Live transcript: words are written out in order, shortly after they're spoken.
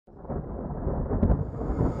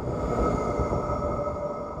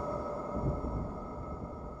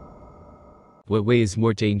What way is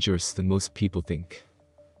more dangerous than most people think?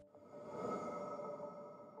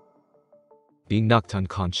 Being knocked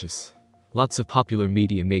unconscious. Lots of popular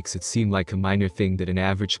media makes it seem like a minor thing that an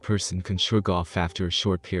average person can shrug off after a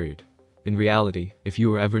short period. In reality, if you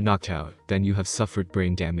were ever knocked out, then you have suffered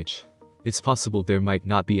brain damage. It's possible there might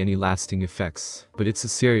not be any lasting effects, but it's a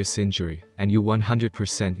serious injury, and you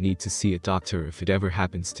 100% need to see a doctor if it ever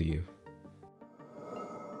happens to you.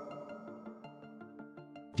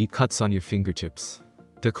 Deep cuts on your fingertips.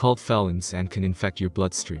 They're called felons and can infect your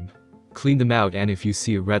bloodstream. Clean them out, and if you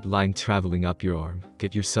see a red line traveling up your arm,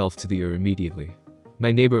 get yourself to the ER immediately.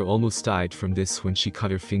 My neighbor almost died from this when she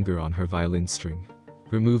cut her finger on her violin string.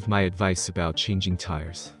 Remove my advice about changing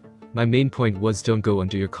tires. My main point was don't go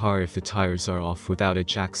under your car if the tires are off without a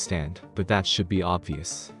jack stand, but that should be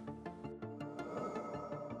obvious.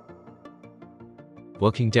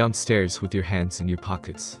 Walking downstairs with your hands in your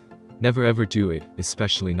pockets. Never ever do it,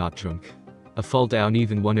 especially not drunk. A fall down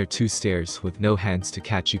even 1 or 2 stairs with no hands to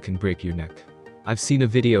catch you can break your neck. I've seen a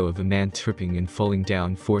video of a man tripping and falling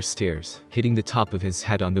down 4 stairs, hitting the top of his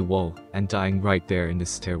head on the wall, and dying right there in the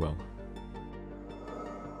stairwell.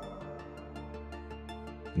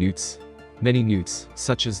 Newts. Many newts,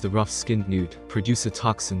 such as the rough-skinned newt, produce a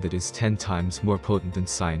toxin that is 10 times more potent than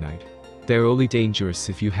cyanide. They're only dangerous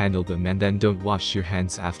if you handle them and then don't wash your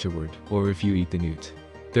hands afterward, or if you eat the newt.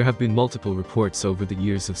 There have been multiple reports over the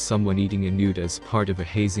years of someone eating a newt as part of a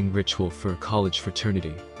hazing ritual for a college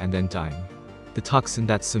fraternity, and then dying. The toxin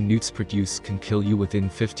that some newts produce can kill you within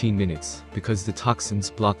 15 minutes, because the toxins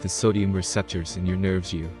block the sodium receptors in your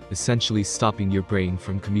nerves, essentially stopping your brain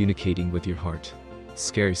from communicating with your heart.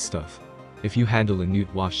 Scary stuff. If you handle a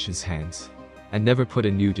newt, wash his hands. And never put a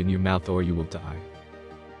newt in your mouth or you will die.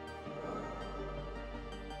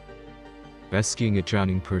 Rescuing a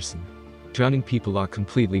drowning person. Drowning people are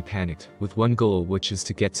completely panicked, with one goal, which is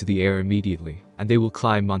to get to the air immediately, and they will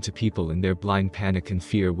climb onto people in their blind panic and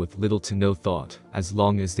fear with little to no thought, as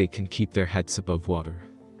long as they can keep their heads above water.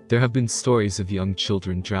 There have been stories of young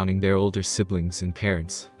children drowning their older siblings and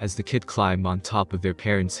parents, as the kid climb on top of their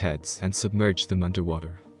parents' heads and submerge them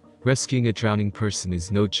underwater. Rescuing a drowning person is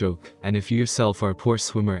no joke, and if you yourself are a poor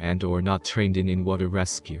swimmer and/or not trained in in-water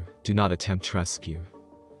rescue, do not attempt rescue.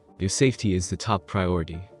 Your safety is the top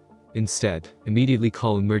priority. Instead, immediately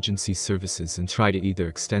call emergency services and try to either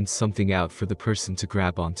extend something out for the person to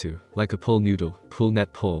grab onto, like a pole noodle, pool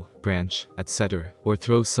net pole, branch, etc., or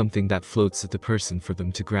throw something that floats at the person for them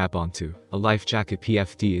to grab onto. A life jacket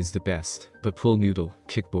PFD is the best, but pool noodle,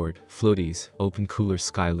 kickboard, floaties, open cooler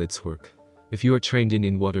sky lids work. If you are trained in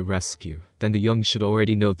in-water rescue, then the young should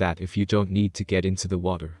already know that if you don't need to get into the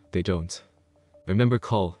water, they don't. Remember,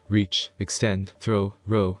 call, reach, extend, throw,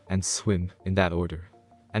 row, and swim, in that order.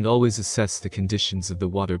 And always assess the conditions of the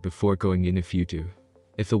water before going in if you do.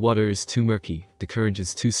 If the water is too murky, the current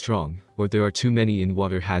is too strong, or there are too many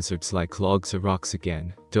in-water hazards like logs or rocks,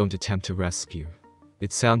 again, don't attempt to rescue.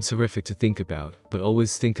 It sounds horrific to think about, but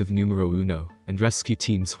always think of numero uno, and rescue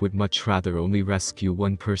teams would much rather only rescue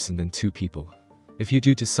 1 person than 2 people. If you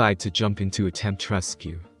do decide to jump into attempt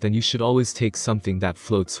rescue, then you should always take something that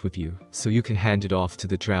floats with you, so you can hand it off to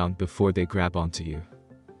the drowned before they grab onto you.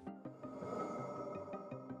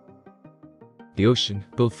 The ocean,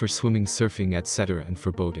 both for swimming, surfing, etc., and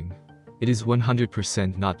for boating. It is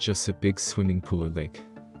 100% not just a big swimming pool or lake.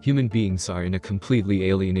 Human beings are in a completely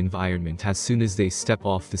alien environment as soon as they step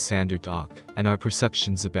off the sand or dock, and our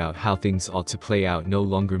perceptions about how things ought to play out no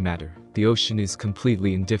longer matter. The ocean is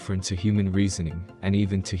completely indifferent to human reasoning, and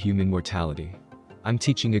even to human mortality. I'm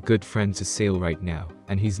teaching a good friend to sail right now,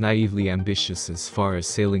 and he's naively ambitious as far as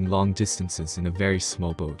sailing long distances in a very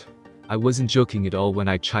small boat. I wasn't joking at all when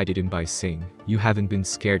I chided him by saying, "You haven't been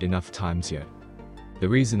scared enough times yet." The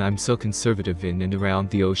reason I'm so conservative in and around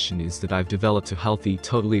the ocean is that I've developed a healthy,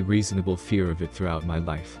 totally reasonable fear of it throughout my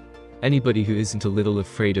life. Anybody who isn't a little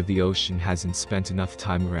afraid of the ocean hasn't spent enough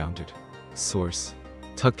time around it. Source: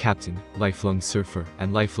 Tug Captain, lifelong surfer,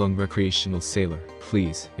 and lifelong recreational sailor.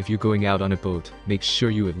 Please, if you're going out on a boat, make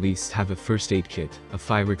sure you at least have a first aid kit, a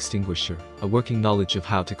fire extinguisher, a working knowledge of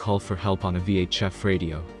how to call for help on a VHF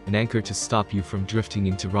radio, an anchor to stop you from drifting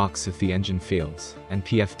into rocks if the engine fails, and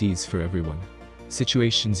PFDs for everyone.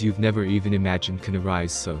 Situations you've never even imagined can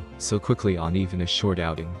arise so quickly on even a short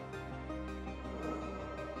outing.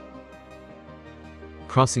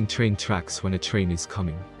 Crossing train tracks when a train is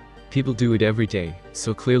coming. People do it every day,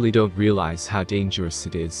 so clearly don't realize how dangerous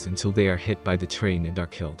it is until they are hit by the train and are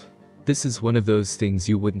killed. This is one of those things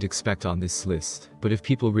you wouldn't expect on this list, but if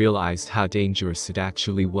people realized how dangerous it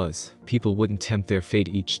actually was, people wouldn't tempt their fate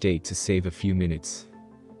each day to save a few minutes.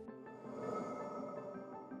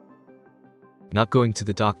 Not going to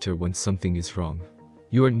the doctor when something is wrong.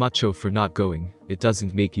 You aren't macho for not going, it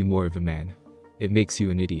doesn't make you more of a man. It makes you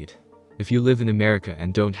an idiot. If you live in America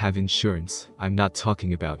and don't have insurance, I'm not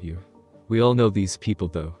talking about you. We all know these people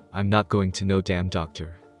though, I'm not going to no damn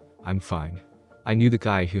doctor. I'm fine. I knew the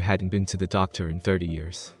guy who hadn't been to the doctor in 30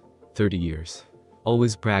 years. 30 years.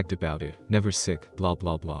 Always bragged about it, never sick, blah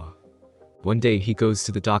blah blah. One day he goes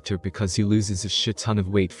to the doctor because he loses a shit ton of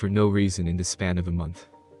weight for no reason in the span of a month.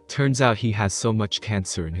 Turns out he has so much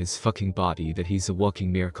cancer in his fucking body that he's a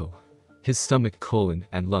walking miracle. His stomach, colon,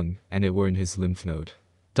 and lung, and it were in his lymph node.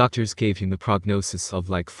 Doctors gave him the prognosis of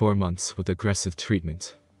like 4 months with aggressive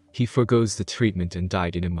treatment. He forgoes the treatment and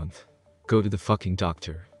died in a month. Go to the fucking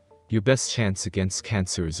doctor. Your best chance against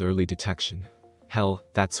cancer is early detection. Hell,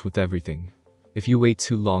 that's with everything. If you wait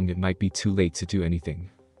too long, it might be too late to do anything.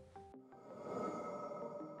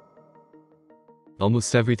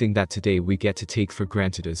 Almost everything that today we get to take for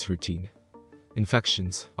granted as routine.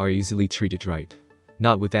 Infections are easily treated right.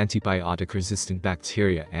 Not with antibiotic-resistant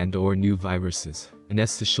bacteria and/or new viruses,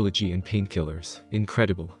 anesthesiology and painkillers,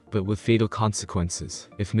 incredible, but with fatal consequences,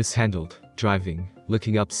 if mishandled. Driving,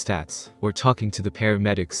 looking up stats, or talking to the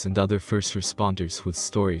paramedics and other first responders with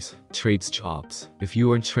stories, trades jobs, if you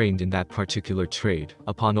aren't trained in that particular trade,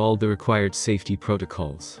 upon all the required safety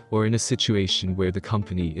protocols, or in a situation where the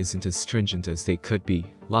company isn't as stringent as they could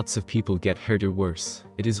be, lots of people get hurt or worse.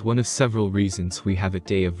 It is one of several reasons we have a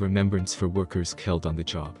day of remembrance for workers killed on the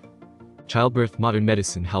job. Childbirth, modern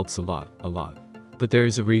medicine helps a lot. But there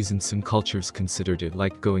is a reason some cultures considered it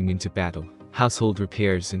like going into battle. Household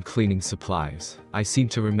repairs and cleaning supplies. I seem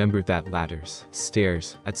to remember that ladders,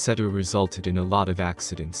 stairs, etc. resulted in a lot of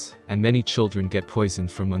accidents, and many children get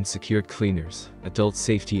poisoned from unsecured cleaners. Adult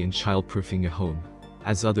safety and childproofing a home.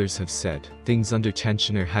 As others have said, things under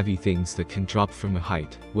tension are heavy things that can drop from a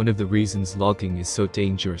height. One of the reasons logging is so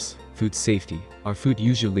dangerous. Food safety. Our food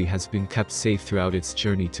usually has been kept safe throughout its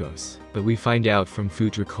journey to us, but we find out from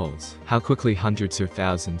food recalls how quickly hundreds or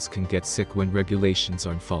thousands can get sick when regulations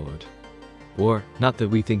aren't followed. Or, not that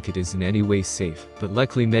we think it is in any way safe, but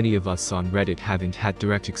likely many of us on Reddit haven't had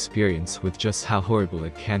direct experience with just how horrible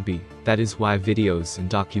it can be. That is why videos and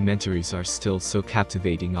documentaries are still so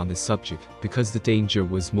captivating on the subject, because the danger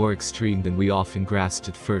was more extreme than we often grasped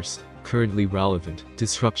at first. Currently relevant,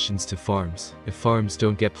 disruptions to farms. If farms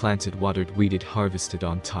don't get planted, watered, weeded, harvested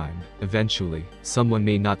on time, eventually, someone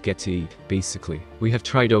may not get to eat. Basically, we have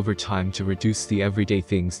tried over time to reduce the everyday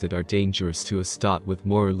things that are dangerous to us. With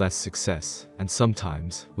more or less success, and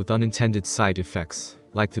sometimes, with unintended side effects.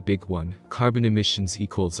 Like the big one, carbon emissions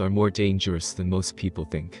are more dangerous than most people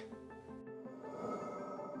think.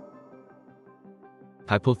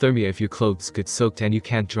 Hypothermia. If your clothes get soaked and you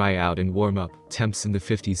can't dry out and warm up, temps in the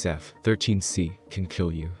 50s F13C can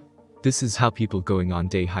kill you. This is how people going on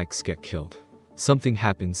day hikes get killed. Something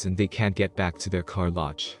happens and they can't get back to their car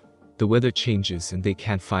lodge. The weather changes and they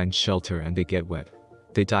can't find shelter and they get wet.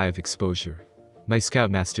 They die of exposure. My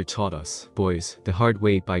scoutmaster taught us, boys, the hard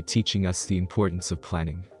way by teaching us the importance of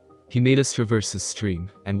planning. He made us traverse a stream,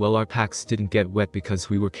 and while our packs didn't get wet because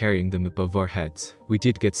we were carrying them above our heads, we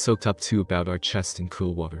did get soaked up to about our chest in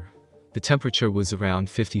cool water. The temperature was around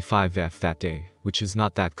 55 F that day, which is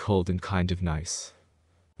not that cold and kind of nice.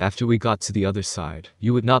 After we got to the other side,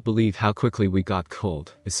 you would not believe how quickly we got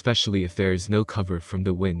cold, especially if there is no cover from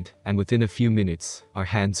the wind, and within a few minutes, our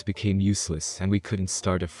hands became useless and we couldn't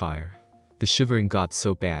start a fire. The shivering got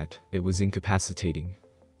so bad, it was incapacitating.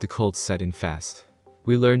 The cold set in fast.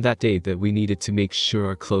 We learned that day that we needed to make sure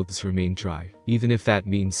our clothes remained dry, even if that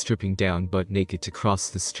means stripping down butt naked to cross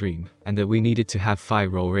the stream, and that we needed to have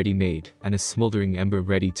fire already made, and a smoldering ember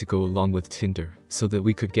ready to go along with tinder, so that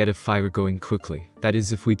we could get a fire going quickly, that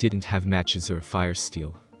is if we didn't have matches or fire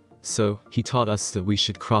steel. So, he taught us that we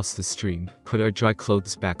should cross the stream, put our dry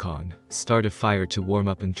clothes back on, start a fire to warm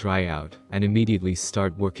up and dry out, and immediately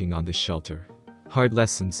start working on the shelter. Hard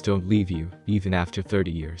lessons don't leave you, even after 30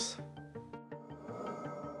 years.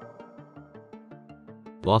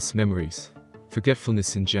 Lost memories.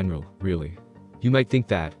 Forgetfulness in general, really. You might think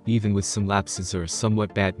that, even with some lapses or a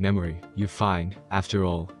somewhat bad memory, you're fine. After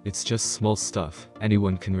all, it's just small stuff,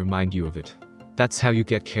 anyone can remind you of it. That's how you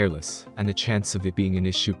get careless, and the chance of it being an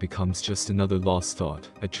issue becomes just another lost thought,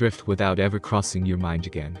 adrift without ever crossing your mind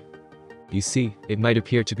again. You see, it might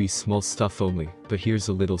appear to be small stuff only, but here's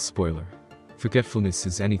a little spoiler. Forgetfulness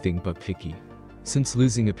is anything but picky. Since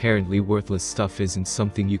losing apparently worthless stuff isn't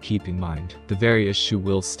something you keep in mind, the very issue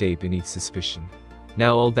will stay beneath suspicion.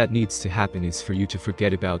 Now all that needs to happen is for you to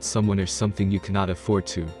forget about someone or something you cannot afford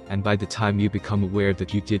to, and by the time you become aware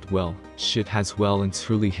that you did well, shit has well and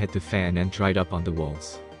truly hit the fan and dried up on the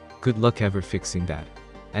walls. Good luck ever fixing that.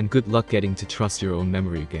 And good luck getting to trust your own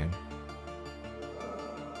memory again.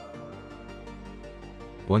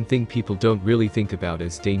 One thing people don't really think about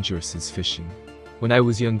as dangerous is fishing. When I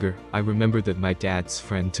was younger, I remember that my dad's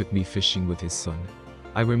friend took me fishing with his son.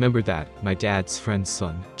 I remember that my dad's friend's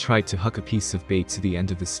son tried to hook a piece of bait to the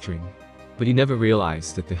end of the string. But he never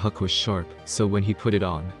realized that the hook was sharp, so when he put it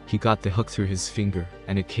on, he got the hook through his finger,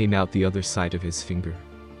 and it came out the other side of his finger.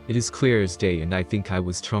 It is clear as day, and I think I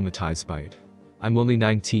was traumatized by it. I'm only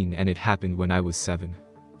 19 and it happened when I was 7.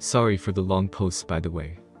 Sorry for the long post, by the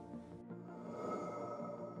way.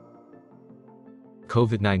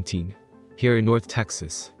 COVID-19. Here in North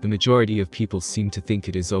Texas, the majority of people seem to think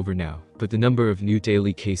it is over now, but the number of new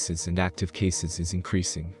daily cases and active cases is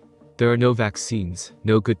increasing. There are no vaccines,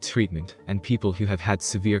 no good treatment, and people who have had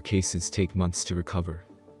severe cases take months to recover.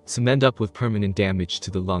 Some end up with permanent damage to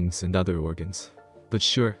the lungs and other organs. But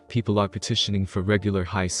sure, people are petitioning for regular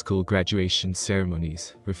high school graduation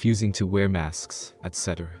ceremonies, refusing to wear masks,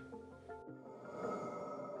 etc.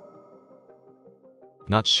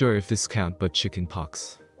 Not sure if this count, but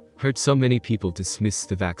chickenpox. Heard so many people dismiss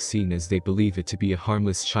the vaccine as they believe it to be a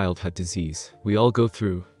harmless childhood disease we all go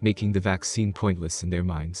through, making the vaccine pointless in their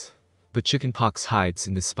minds. But chickenpox hides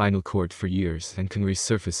in the spinal cord for years and can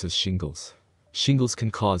resurface as shingles. Shingles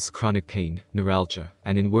can cause chronic pain, neuralgia,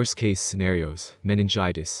 and in worst-case scenarios,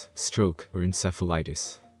 meningitis, stroke, or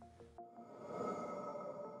encephalitis.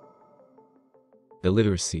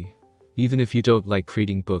 Illiteracy. Even if you don't like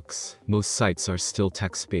reading books, most sites are still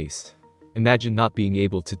text-based. Imagine not being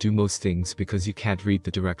able to do most things because you can't read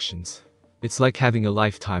the directions. It's like having a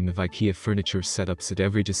lifetime of IKEA furniture setups at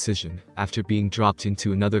every decision, after being dropped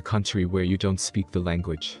into another country where you don't speak the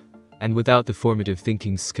language. And without the formative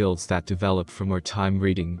thinking skills that develop from our time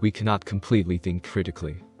reading, we cannot completely think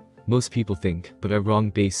critically. Most people think, but are wrong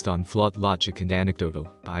based on flawed logic and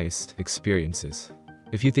anecdotal, biased experiences.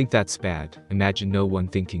 If you think that's bad, imagine no one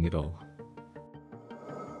thinking at all.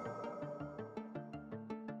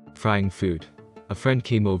 Frying food. A friend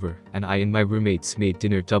came over, and I and my roommates made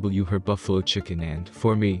dinner her buffalo chicken and,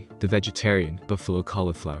 for me, the vegetarian, buffalo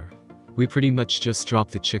cauliflower. We pretty much just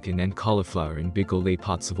dropped the chicken and cauliflower in big Olay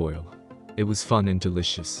pots of oil. It was fun and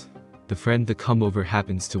delicious. The friend that come over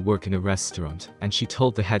happens to work in a restaurant, and she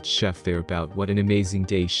told the head chef there about what an amazing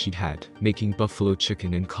day she'd had, making buffalo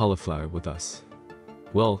chicken and cauliflower with us.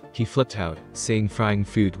 Well, he flipped out, saying frying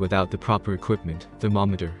food without the proper equipment,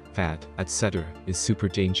 thermometer, fat, etc., is super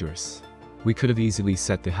dangerous. We could have easily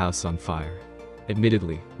set the house on fire.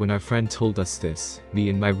 Admittedly, when our friend told us this, me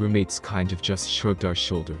and my roommates kind of just shrugged our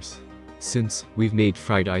shoulders. Since, we've made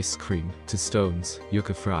fried ice cream, tostones,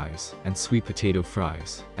 yucca fries, and sweet potato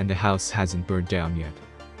fries, and the house hasn't burned down yet.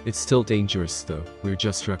 It's still dangerous though, we're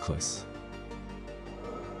just reckless.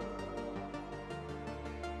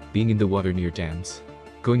 Being in the water near dams.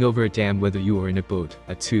 Going over a dam whether you are in a boat,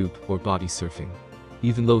 a tube, or body surfing.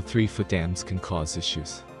 Even low 3-foot dams can cause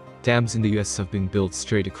issues. Dams in the US have been built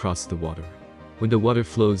straight across the water. When the water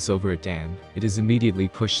flows over a dam, it is immediately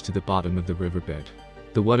pushed to the bottom of the riverbed.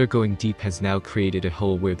 The water going deep has now created a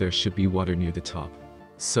hole where there should be water near the top.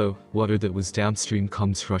 So, water that was downstream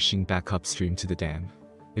comes rushing back upstream to the dam.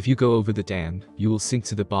 If you go over the dam, you will sink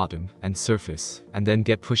to the bottom and surface, and then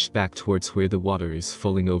get pushed back towards where the water is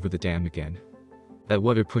falling over the dam again. That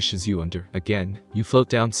water pushes you under, again, you float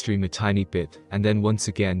downstream a tiny bit, and then once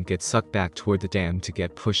again get sucked back toward the dam to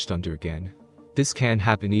get pushed under again. This can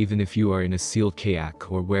happen even if you are in a sealed kayak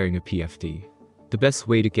or wearing a PFD. The best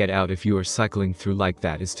way to get out if you are cycling through like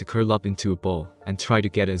that is to curl up into a ball, and try to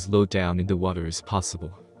get as low down in the water as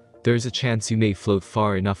possible. There is a chance you may float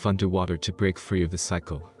far enough underwater to break free of the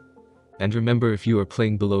cycle. And remember, if you are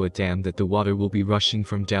playing below a dam, that the water will be rushing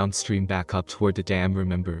from downstream back up toward the dam.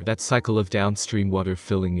 Remember that cycle of downstream water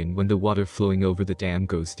filling in when the water flowing over the dam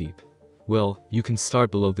goes deep. Well, you can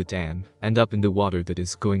start below the dam, end up in the water that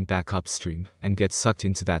is going back upstream, and get sucked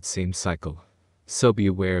into that same cycle. So be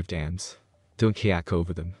aware of dams. Don't kayak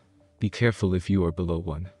over them. Be careful if you are below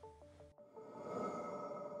one.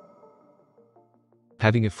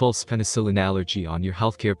 Having a false penicillin allergy on your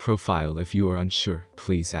healthcare profile. If you are unsure,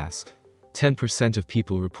 please ask. 10% of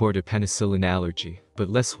people report a penicillin allergy, but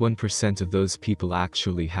less 1% of those people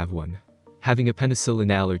actually have one. Having a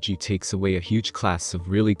penicillin allergy takes away a huge class of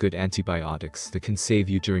really good antibiotics that can save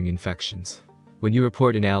you during infections. When you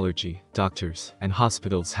report an allergy, doctors and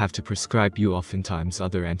hospitals have to prescribe you oftentimes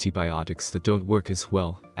other antibiotics that don't work as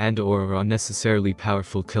well, and/or are unnecessarily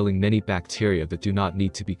powerful, killing many bacteria that do not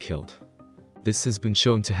need to be killed. This has been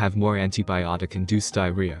shown to have more antibiotic-induced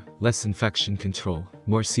diarrhea, less infection control,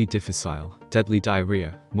 more C. difficile, deadly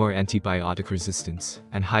diarrhea, more antibiotic resistance,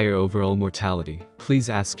 and higher overall mortality.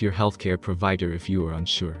 Please ask your healthcare provider if you are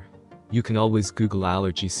unsure. You can always Google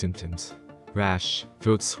allergy symptoms, rash,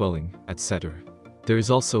 throat swelling, etc. There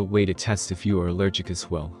is also a way to test if you are allergic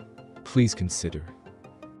as well. Please consider.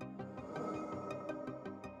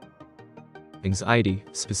 Anxiety,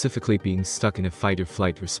 specifically being stuck in a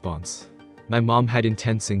fight-or-flight response. My mom had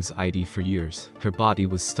intense anxiety for years. Her body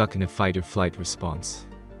was stuck in a fight-or-flight response.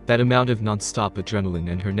 That amount of non-stop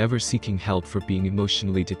adrenaline and her never seeking help for being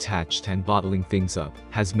emotionally detached and bottling things up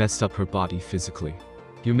has messed up her body physically.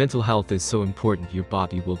 Your mental health is so important. Your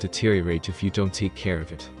body will deteriorate if you don't take care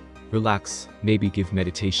of it. Relax, maybe give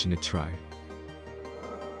meditation a try.